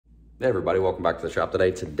Hey everybody, welcome back to the shop today.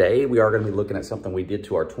 Today we are going to be looking at something we did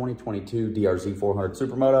to our 2022 DRZ400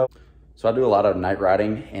 Supermoto. So I do a lot of night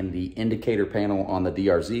riding, and the indicator panel on the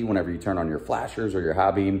DRZ, whenever you turn on your flashers or your high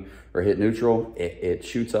beam or hit neutral, it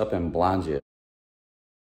shoots up and blinds you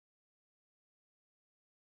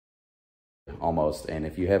almost. And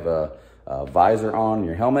if you have a visor on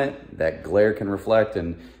your helmet, that glare can reflect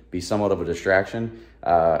and be somewhat of a distraction.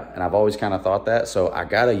 And I've always kind of thought that. So I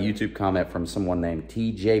got a YouTube comment from someone named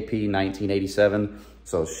TJP1987.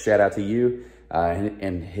 So shout out to you.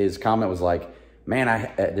 And his comment was like,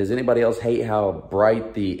 man, does anybody else hate how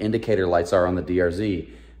bright the indicator lights are on the DRZ?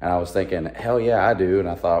 And I was thinking, hell yeah, I do. And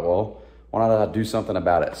I thought, well, why not I do something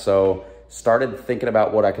about it? So started thinking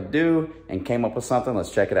about what I could do and came up with something.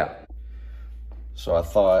 Let's check it out. So I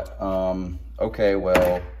thought, okay,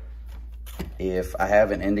 well, if I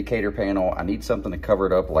have an indicator panel, I need something to cover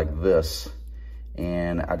it up like this.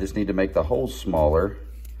 And I just need to make the holes smaller,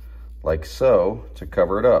 like so, to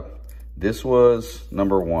cover it up. This was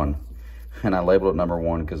number one. And I labeled it number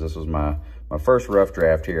one because this was my first rough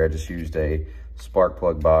draft here. I just used a spark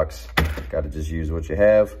plug box. Got to just use what you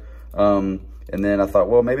have. And then I thought,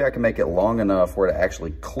 well, maybe I can make it long enough where it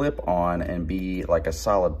actually clip on and be like a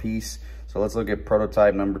solid piece. So let's look at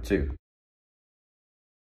prototype number two.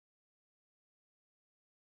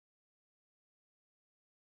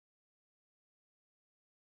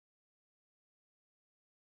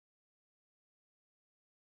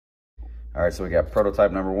 All right, so we got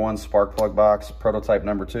prototype number one, spark plug box. Prototype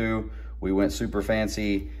number two, we went super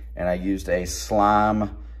fancy, and I used a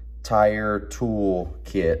slime tire tool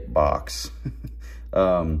kit box.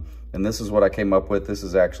 And this is what I came up with. This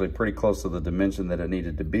is actually pretty close to the dimension that it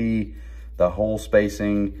needed to be. The hole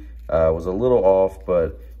spacing was a little off,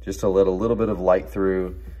 but just to let a little bit of light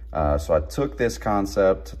through. So I took this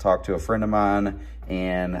concept to talk to a friend of mine,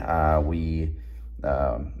 and we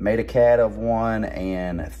made a CAD of one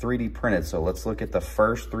and 3D printed. So let's look at the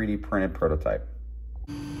first 3D printed prototype.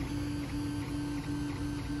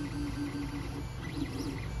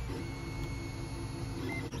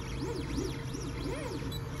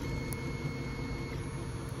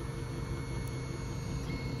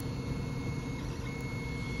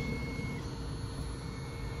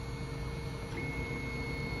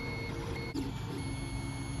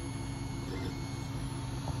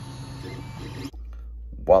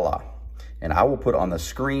 Voila. And I will put on the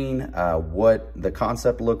screen what the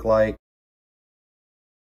concept looked like.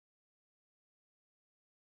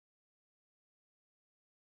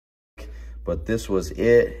 But this was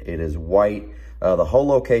it. It is white. The whole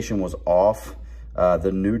location was off.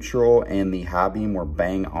 The neutral and the high beam were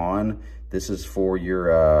bang on. This is for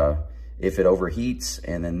your, if it overheats.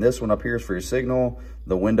 And then this one up here is for your signal.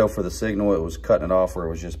 The window for the signal, it was cutting it off where it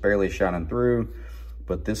was just barely shining through.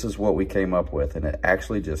 But this is what we came up with, and it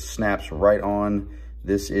actually just snaps right on.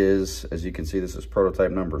 This is, as you can see, this is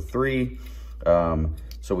prototype number three.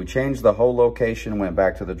 So we changed the whole location, went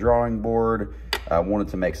back to the drawing board. I wanted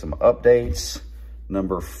to make some updates.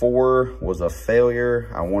 Number four was a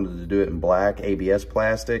failure. I wanted to do it in black ABS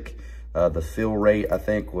plastic. The fill rate, I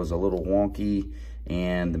think, was a little wonky,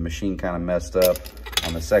 and the machine kind of messed up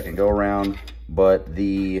on the second go around. But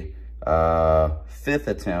the fifth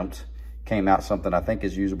attempt came out something I think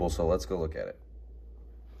is usable, so let's go look at it.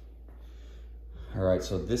 All right,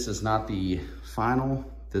 so this is not the final.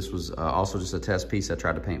 This was also just a test piece. I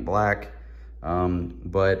tried to paint black,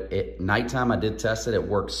 but at nighttime I did test it. It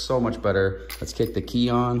works so much better. Let's kick the key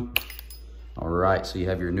on. All right, so you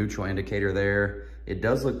have your neutral indicator there. It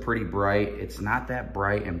does look pretty bright. It's not that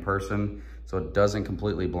bright in person, so it doesn't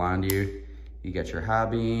completely blind you. You got your high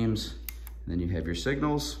beams, and then you have your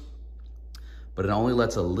signals. But it only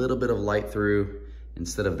lets a little bit of light through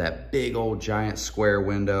instead of that big old giant square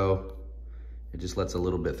window. It just lets a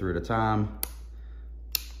little bit through at a time.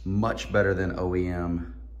 Much better than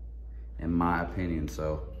OEM, in my opinion.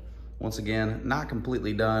 So once again, not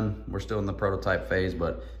completely done. We're still in the prototype phase,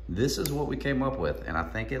 but this is what we came up with. And I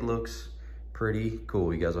think it looks pretty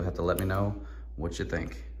cool. You guys will have to let me know what you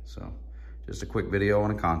think. So just a quick video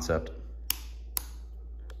on a concept.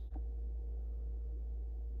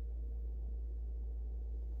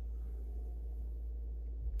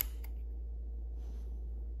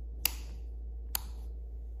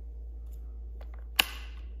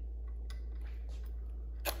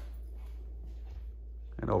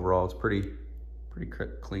 And overall, it's pretty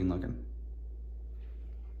clean looking.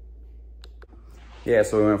 Yeah,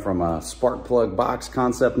 so we went from a spark plug box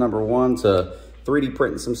concept number one to 3D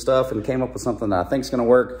printing some stuff and came up with something that I think is gonna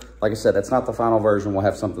work. Like I said, that's not the final version. We'll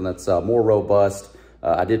have something that's more robust.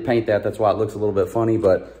 I did paint that, that's why it looks a little bit funny,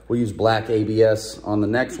 but we'll use black ABS on the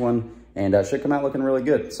next one. and should come out looking really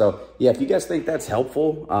good. So yeah, if you guys think that's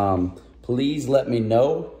helpful, please let me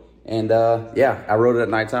know. And yeah, I rode it at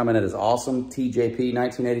nighttime and it is awesome. TJP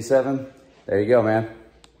 1987. There you go, man.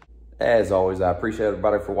 As always, I appreciate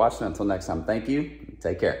everybody for watching. Until next time, thank you.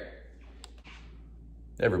 Take care.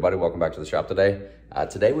 Hey everybody, welcome back to the shop today.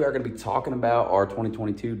 Today we are going to be talking about our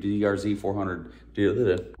 2022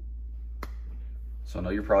 DRZ400. So I know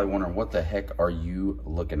you're probably wondering, what the heck are you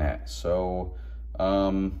looking at? So,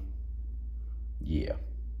 yeah.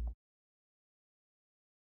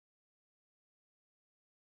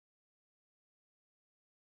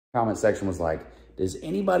 Comment section was like, does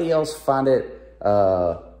anybody else find it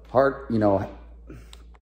hard,